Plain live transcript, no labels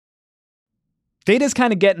Data's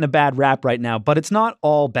kind of getting a bad rap right now, but it's not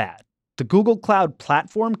all bad. The Google Cloud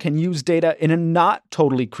Platform can use data in a not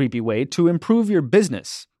totally creepy way to improve your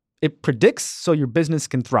business. It predicts so your business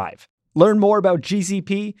can thrive. Learn more about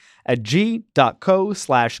GCP at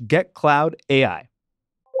g.co/getcloudai.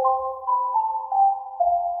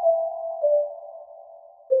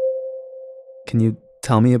 Can you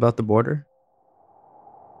tell me about the border?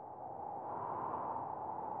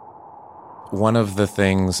 One of the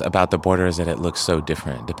things about the border is that it looks so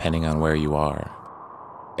different depending on where you are.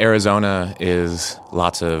 Arizona is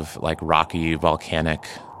lots of like rocky, volcanic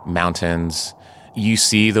mountains. You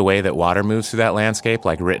see the way that water moves through that landscape,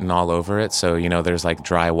 like written all over it. So, there's like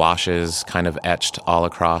dry washes kind of etched all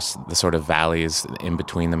across the sort of valleys in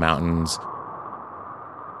between the mountains.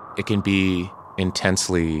 It can be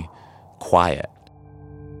intensely quiet.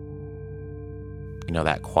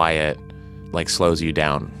 That quiet like slows you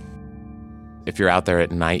down. If you're out there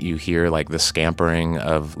at night, you hear like the scampering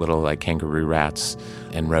of little like kangaroo rats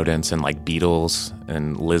and rodents and like beetles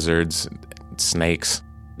and lizards, snakes.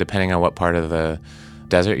 Depending on what part of the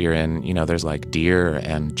desert you're in, there's like deer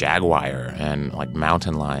and jaguar and like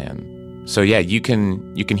mountain lion. So yeah, you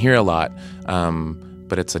can hear a lot,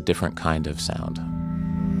 but it's a different kind of sound.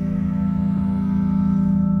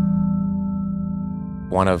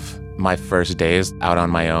 One of my first days out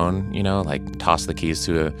on my own, like tossed the keys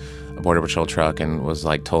to a Border Patrol truck and was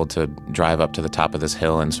like told to drive up to the top of this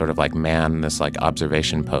hill and sort of like man this like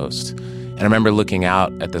observation post. And I remember looking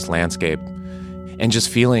out at this landscape and just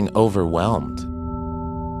feeling overwhelmed.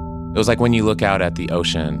 It was like when you look out at the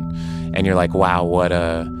ocean and you're like, wow, what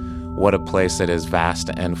a place that is vast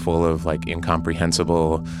and full of like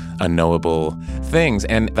incomprehensible, unknowable things.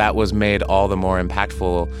 And that was made all the more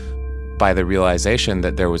impactful by the realization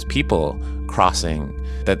that there was people crossing,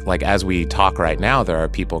 that like as we talk right now, there are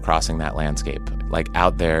people crossing that landscape, like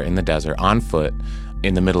out there in the desert, on foot,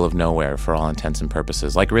 in the middle of nowhere for all intents and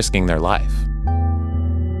purposes, like risking their life.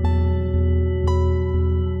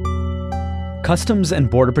 Customs and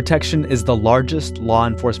Border Protection is the largest law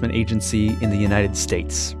enforcement agency in the United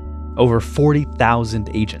States. Over 40,000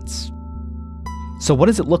 agents. So what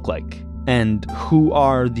does it look like? And who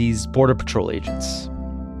are these Border Patrol agents?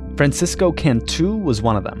 Francisco Cantú was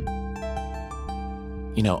one of them.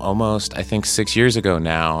 Almost, I think 6 years ago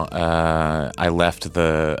now, I left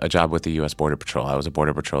a job with the U.S. Border Patrol. I was a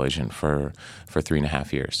Border Patrol agent for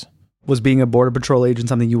 3.5 years. Was being a Border Patrol agent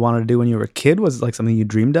something you wanted to do when you were a kid? Was it like something you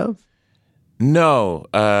dreamed of? No,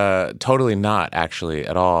 totally not, actually,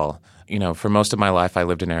 at all. For most of my life, I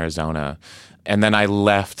lived in Arizona. And then I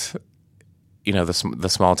left the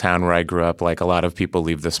small town where I grew up. Like a lot of people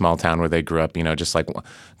leave the small town where they grew up, just like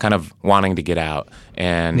kind of wanting to get out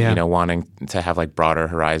and, wanting to have like broader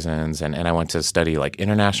horizons. And I went to study like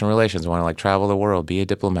international relations, want to like travel the world, be a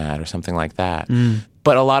diplomat or something like that.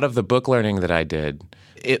 But a lot of the book learning that I did,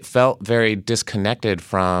 it felt very disconnected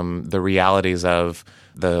from the realities of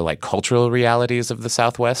the like cultural realities of the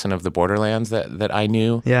Southwest and of the borderlands that I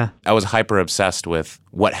knew. Yeah. I was hyper obsessed with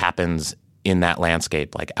what happens in that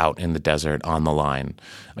landscape, like out in the desert on the line.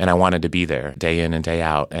 And I wanted to be there day in and day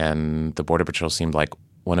out. And the Border Patrol seemed like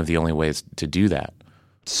one of the only ways to do that.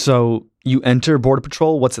 So you enter Border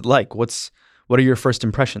Patrol. What's it like? What are your first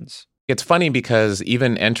impressions? It's funny because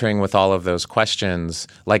even entering with all of those questions,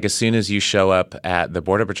 like as soon as you show up at the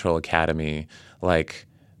Border Patrol Academy, like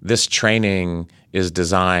this training is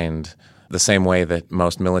designed the same way that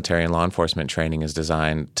most military and law enforcement training is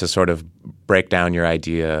designed to sort of break down your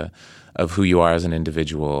idea of who you are as an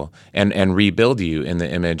individual and rebuild you in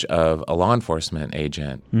the image of a law enforcement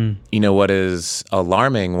agent. What is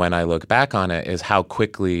alarming when I look back on it is how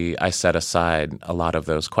quickly I set aside a lot of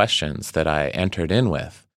those questions that I entered in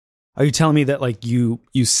with. Are you telling me that like you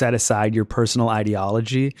set aside your personal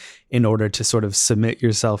ideology in order to sort of submit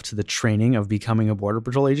yourself to the training of becoming a Border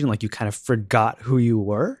Patrol agent? Like you kind of forgot who you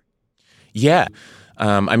were? Yeah.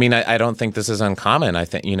 I don't think this is uncommon. I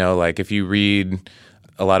think, like if you read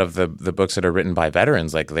a lot of the books that are written by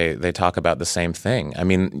veterans, like they talk about the same thing.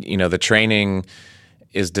 The training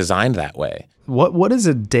is designed that way. What does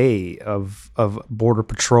a day of border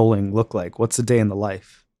patrolling look like? What's a day in the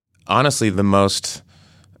life? Honestly, the most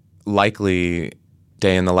likely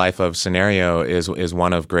day in the life of scenario is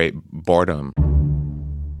one of great boredom.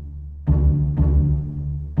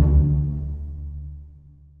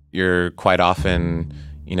 You're quite often,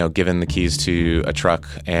 given the keys to a truck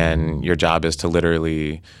and your job is to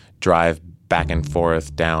literally drive back and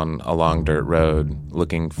forth down a long dirt road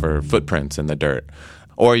looking for footprints in the dirt.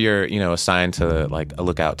 Or you're, assigned to like a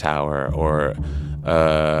lookout tower or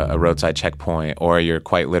a roadside checkpoint, or you're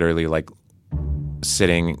quite literally like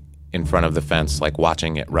sitting in front of the fence, like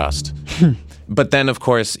watching it rust. But then, of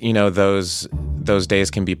course, those days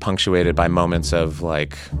can be punctuated by moments of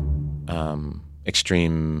like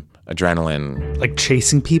extreme adrenaline. Like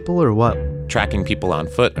chasing people or what? Tracking people on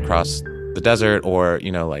foot across the desert, or,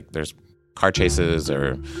 like there's car chases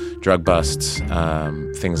or drug busts,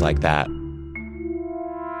 things like that.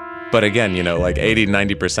 But again, like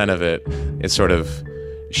 80-90% of it is sort of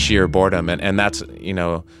sheer boredom. And that's,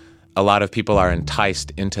 a lot of people are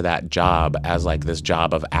enticed into that job as like this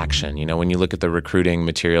job of action. When you look at the recruiting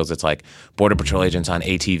materials, it's like Border Patrol agents on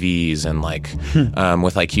ATVs and like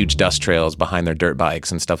with like huge dust trails behind their dirt bikes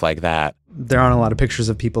and stuff like that. There aren't a lot of pictures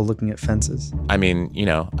of people looking at fences. I mean,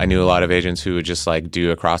 I knew a lot of agents who would just like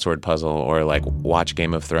do a crossword puzzle or like watch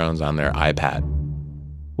Game of Thrones on their iPad.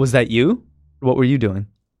 Was that you? What were you doing?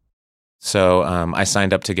 So I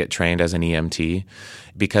signed up to get trained as an EMT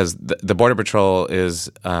because the Border Patrol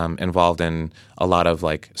is involved in a lot of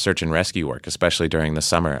like search and rescue work, especially during the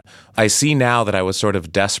summer. I see now that I was sort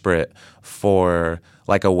of desperate for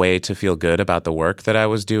like a way to feel good about the work that I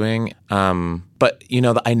was doing. But,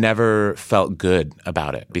 I never felt good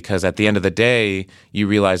about it because at the end of the day, you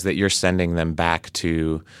realize that you're sending them back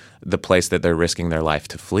to the place that they're risking their life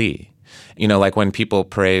to flee. Like when people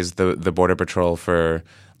praise the Border Patrol for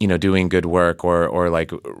doing good work or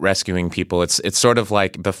like rescuing people. It's sort of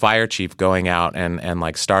like the fire chief going out and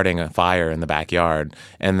like starting a fire in the backyard,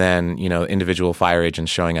 and then, individual fire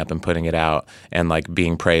agents showing up and putting it out and like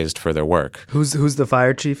being praised for their work. Who's the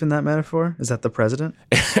fire chief in that metaphor? Is that the president?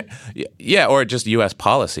 Yeah, or just U.S.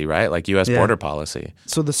 policy, right? Like U.S. border policy.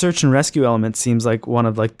 So the search and rescue element seems like one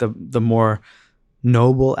of like the more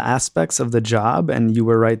noble aspects of the job, and you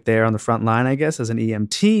were right there on the front line, I guess, as an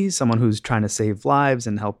EMT, someone who's trying to save lives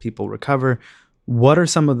and help people recover. What are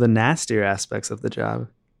some of the nastier aspects of the job?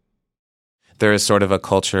 There is sort of a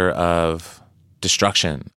culture of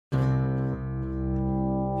destruction.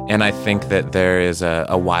 And I think that there is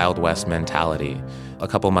a Wild West mentality. A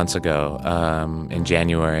couple months ago, in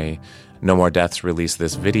January, No More Deaths released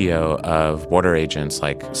this video of border agents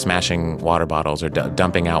like smashing water bottles or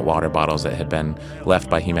dumping out water bottles that had been left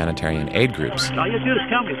by humanitarian aid groups. All you do is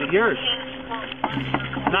tell me, is it yours?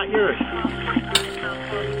 Not yours.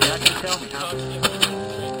 You're not going to tell me, huh?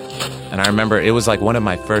 And I remember it was like one of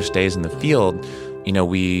my first days in the field.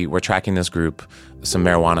 We were tracking this group, some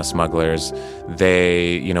marijuana smugglers.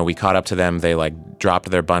 We caught up to them. They like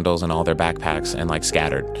dropped their bundles and all their backpacks and like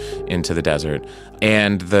scattered into the desert.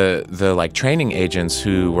 And the like training agents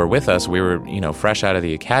who were with us, we were, fresh out of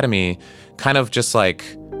the academy, kind of just like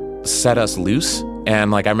set us loose.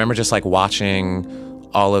 And like I remember just like watching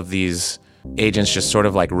all of these agents just sort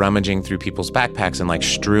of like rummaging through people's backpacks and like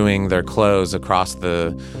strewing their clothes across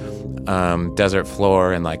the desert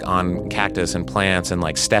floor and like on cactus and plants and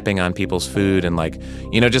like stepping on people's food and like,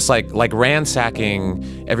 just like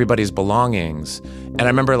ransacking everybody's belongings. And I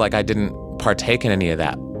remember like I didn't partake in any of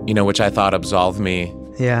that, which I thought absolved me.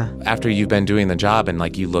 Yeah. After you've been doing the job and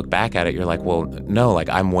like you look back at it, you're like, well, no, like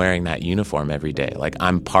I'm wearing that uniform every day. Like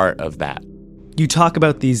I'm part of that. You talk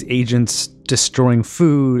about these agents destroying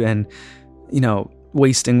food and,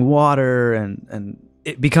 wasting water and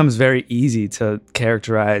it becomes very easy to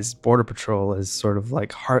characterize Border Patrol as sort of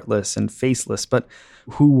like heartless and faceless. But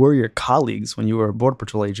who were your colleagues when you were a Border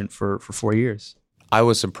Patrol agent for 4 years? I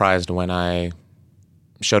was surprised when I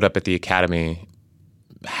showed up at the academy.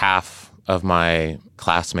 Half of my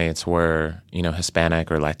classmates were,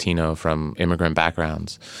 Hispanic or Latino from immigrant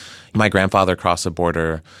backgrounds. My grandfather crossed the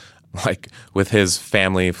border like with his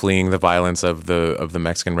family fleeing the violence of the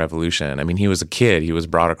Mexican Revolution. I mean, he was a kid. He was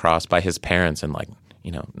brought across by his parents in like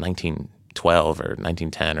 1912 or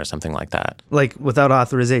 1910 or something like that. Like without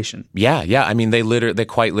authorization? Yeah. I mean, they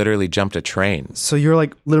quite literally jumped a train. So you're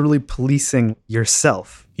like literally policing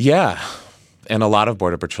yourself? Yeah. And a lot of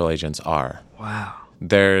Border Patrol agents are. Wow.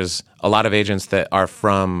 There's a lot of agents that are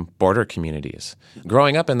from border communities.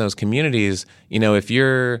 Growing up in those communities, if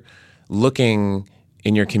you're looking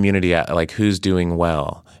in your community at like who's doing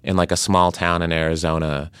well in like a small town in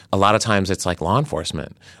Arizona, a lot of times it's like law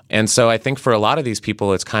enforcement. And so I think for a lot of these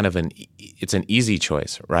people, it's kind of an easy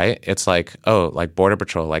choice, right? It's like, oh, like Border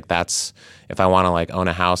Patrol, like that's, if I want to like own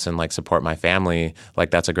a house and like support my family, like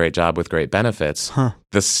that's a great job with great benefits. Huh.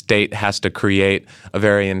 The state has to create a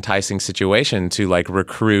very enticing situation to like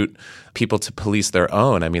recruit people to police their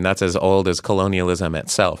own. I mean, that's as old as colonialism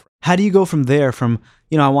itself. How do you go from there, from,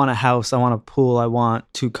 I want a house, I want a pool, I want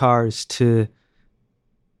 2 cars, to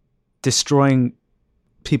destroying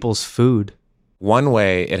people's food? One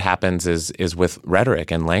way it happens is with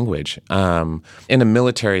rhetoric and language. In a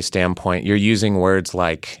military standpoint, you're using words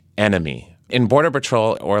like enemy, In Border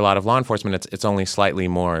Patrol or a lot of law enforcement, it's only slightly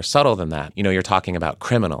more subtle than that. You're talking about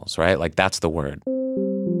criminals, right? Like, that's the word.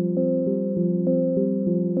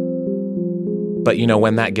 But,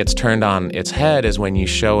 when that gets turned on its head is when you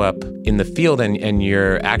show up in the field and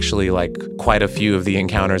you're actually like quite a few of the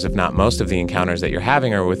encounters, if not most of the encounters that you're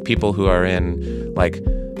having are with people who are in, like,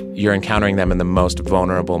 you're encountering them in the most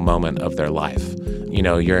vulnerable moment of their life.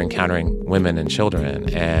 You're encountering women and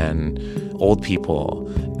children and old people.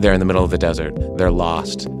 They're in the middle of the desert. They're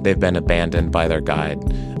lost. They've been abandoned by their guide.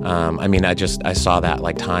 I saw that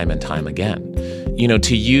like time and time again.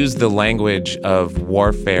 To use the language of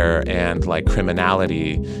warfare and like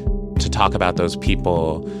criminality to talk about those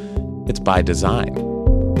people, it's by design.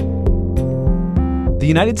 The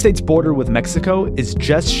United States border with Mexico is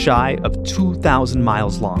just shy of 2,000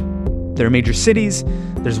 miles long. There are major cities,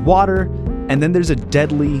 there's water, and then there's a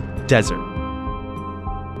deadly desert.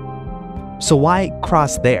 So why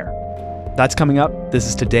cross there? That's coming up. This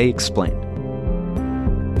is Today Explained.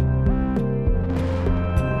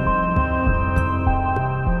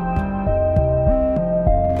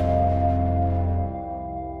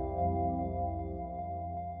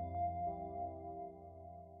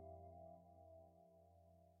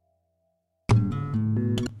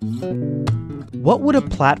 What would a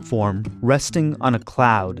platform resting on a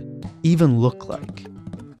cloud even look like?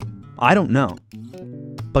 I don't know,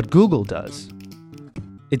 but Google does.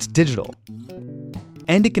 It's digital,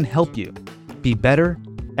 and it can help you be better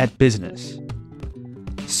at business.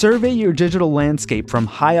 Survey your digital landscape from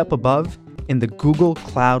high up above in the Google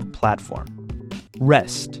Cloud Platform.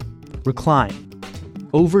 Rest, recline,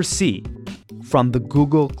 oversee from the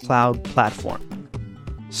Google Cloud Platform.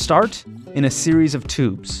 Start in a series of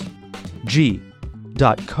tubes.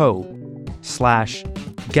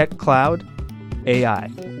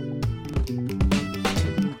 g.co/getcloudai.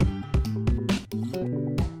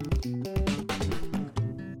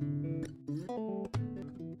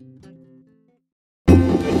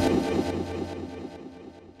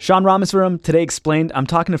 Sean Rameswaram, Today Explained. I'm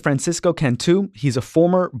talking to Francisco Cantú. He's a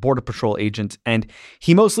former Border Patrol agent, and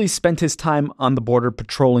he mostly spent his time on the border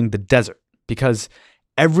patrolling the desert because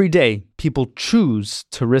every day people choose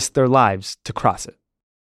to risk their lives to cross it.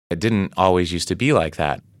 It didn't always used to be like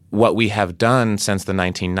that. What we have done since the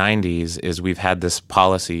 1990s is we've had this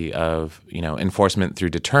policy of, enforcement through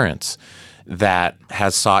deterrence that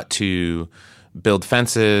has sought to build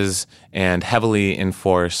fences and heavily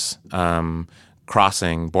enforce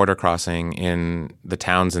border crossing in the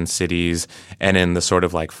towns and cities and in the sort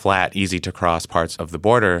of like flat, easy to cross parts of the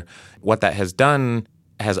border. What that has done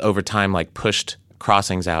has over time like pushed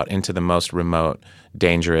crossings out into the most remote,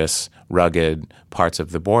 dangerous, rugged parts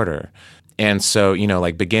of the border. And so,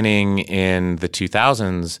 beginning in the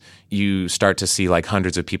 2000s, you start to see like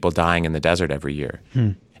hundreds of people dying in the desert every year.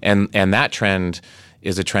 And that trend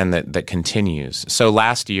is a trend that continues. So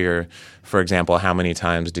last year, for example, how many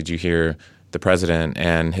times did you hear the president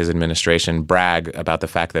and his administration brag about the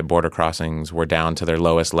fact that border crossings were down to their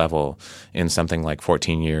lowest level in something like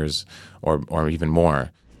 14 years or even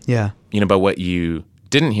more? Yeah. But what you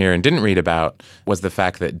didn't hear and didn't read about was the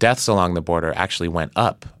fact that deaths along the border actually went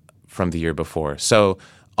up from the year before. So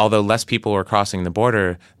although less people were crossing the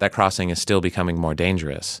border, that crossing is still becoming more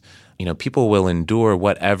dangerous. People will endure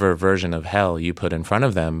whatever version of hell you put in front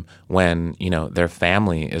of them when, their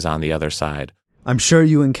family is on the other side. I'm sure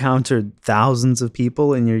you encountered thousands of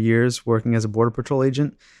people in your years working as a Border Patrol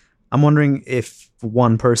agent. I'm wondering if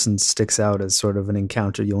one person sticks out as sort of an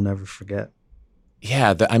encounter you'll never forget.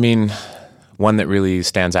 Yeah, one that really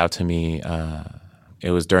stands out to me, it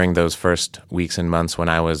was during those first weeks and months when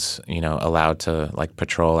I was, allowed to like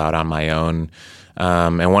patrol out on my own.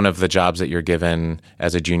 And one of the jobs that you're given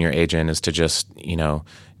as a junior agent is to just,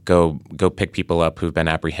 go pick people up who've been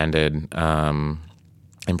apprehended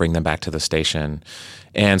and bring them back to the station.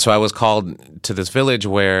 And so I was called to this village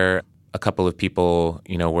where a couple of people,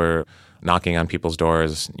 were knocking on people's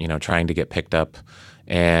doors, trying to get picked up.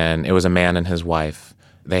 And it was a man and his wife.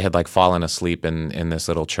 They had like fallen asleep in this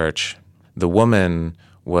little church. The woman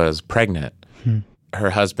was pregnant.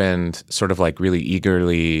 Her husband sort of like really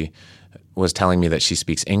eagerly was telling me that she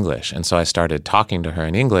speaks English. And so I started talking to her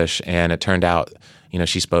in English, and it turned out,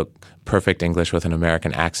 she spoke perfect English with an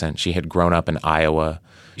American accent. She had grown up in Iowa.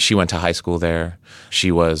 She went to high school there.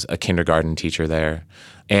 She was a kindergarten teacher there.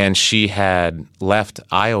 And she had left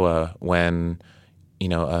Iowa when,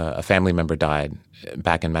 a family member died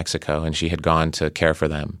back in Mexico, and she had gone to care for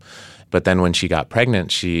them. But then when she got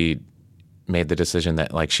pregnant, she made the decision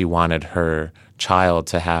that like she wanted her child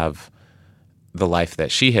to have the life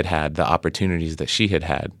that she had had, the opportunities that she had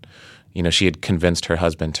had. she had convinced her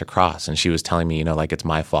husband to cross, and she was telling me, like, it's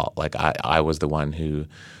my fault. Like, I was the one who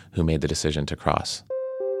made the decision to cross.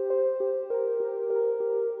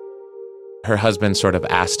 Her husband sort of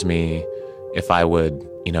asked me if I would,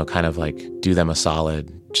 kind of like do them a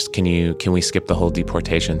solid. Just can we skip the whole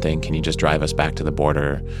deportation thing? Can you just drive us back to the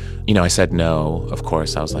border? I said no, of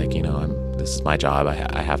course. I was like, this is my job.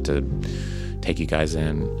 I have to take you guys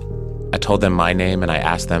in. I told them my name and I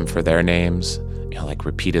asked them for their names, like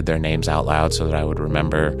repeated their names out loud so that I would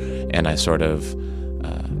remember. And I sort of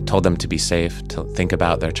told them to be safe, to think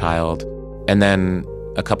about their child. And then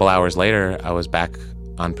a couple hours later, I was back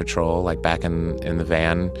on patrol, like back in the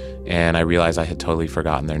van, and I realized I had totally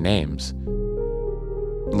forgotten their names.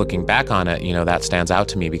 Looking back on it, that stands out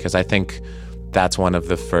to me because I think that's one of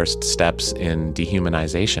the first steps in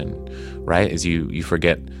dehumanization, right? Is you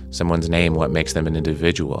forget someone's name, what makes them an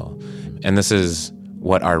individual. And this is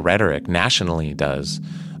what our rhetoric nationally does.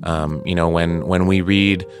 When we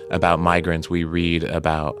read about migrants, we read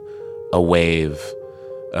about a wave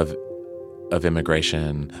of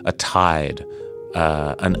immigration, a tide,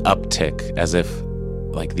 an uptick, as if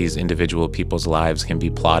like these individual people's lives can be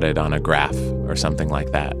plotted on a graph or something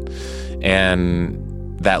like that. And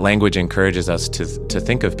that language encourages us to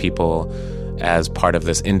think of people as part of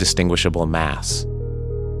this indistinguishable mass.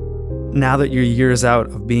 Now that you're years out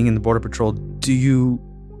of being in the Border Patrol, do you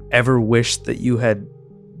ever wish that you had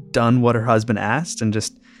done what her husband asked and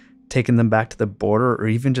just taken them back to the border, or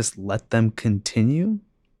even just let them continue?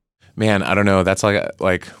 Man, I don't know. That's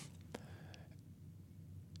like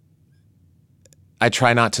I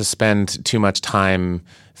try not to spend too much time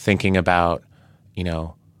thinking about,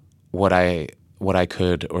 what I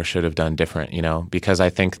could or should have done different, because I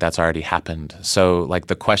think that's already happened. So like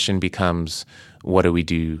the question becomes, what do we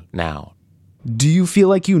do now? Do you feel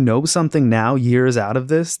like you know something now, years out of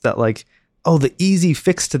this, that like, oh, the easy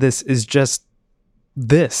fix to this is just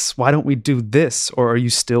this? Why don't we do this? Or are you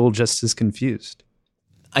still just as confused?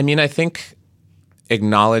 I mean, I think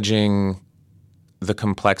acknowledging the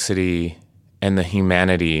complexity and the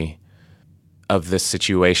humanity of this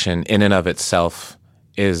situation in and of itself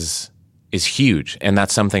is huge. And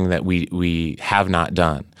that's something that we have not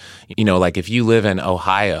done. Like if you live in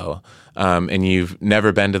Ohio and you've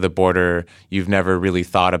never been to the border, you've never really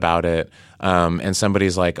thought about it, and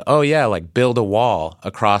somebody's like, oh yeah, like build a wall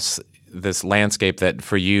across this landscape that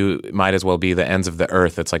for you might as well be the ends of the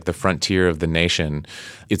earth. It's like the frontier of the nation.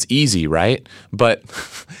 It's easy, right? But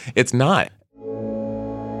it's not.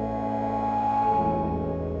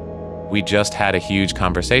 We just had a huge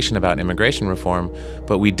conversation about immigration reform,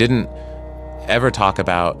 but we didn't ever talk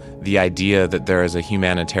about the idea that there is a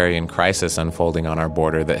humanitarian crisis unfolding on our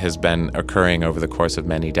border that has been occurring over the course of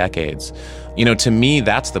many decades. To me,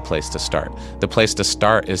 that's the place to start. The place to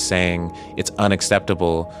start is saying it's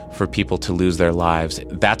unacceptable for people to lose their lives.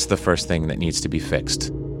 That's the first thing that needs to be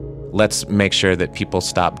fixed. Let's make sure that people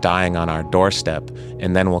stop dying on our doorstep,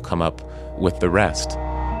 and then we'll come up with the rest.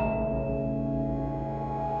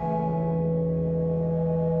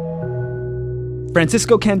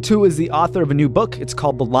 Francisco Cantú is the author of a new book. It's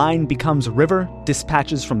called The Line Becomes River,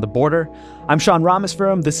 Dispatches from the Border. I'm Sean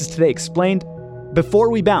Rameswaram. This is Today Explained.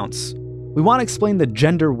 Before we bounce, we want to explain the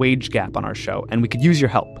gender wage gap on our show, and we could use your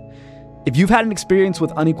help. If you've had an experience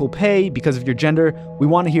with unequal pay because of your gender, we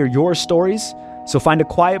want to hear your stories. So find a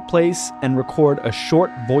quiet place and record a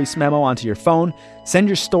short voice memo onto your phone. Send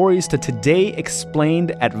your stories to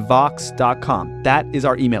todayexplained@vox.com. That is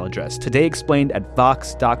our email address,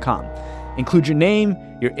 todayexplained@vox.com. Include your name,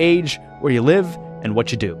 your age, where you live, and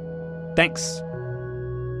what you do. Thanks.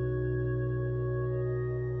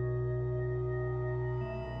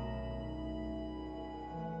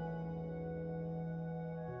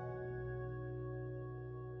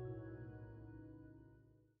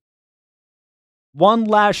 One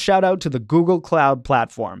last shout out to the Google Cloud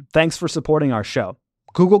Platform. Thanks for supporting our show.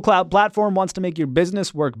 Google Cloud Platform wants to make your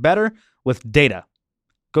business work better with data.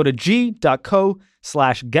 Go to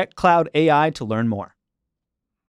g.co/getcloudai to learn more.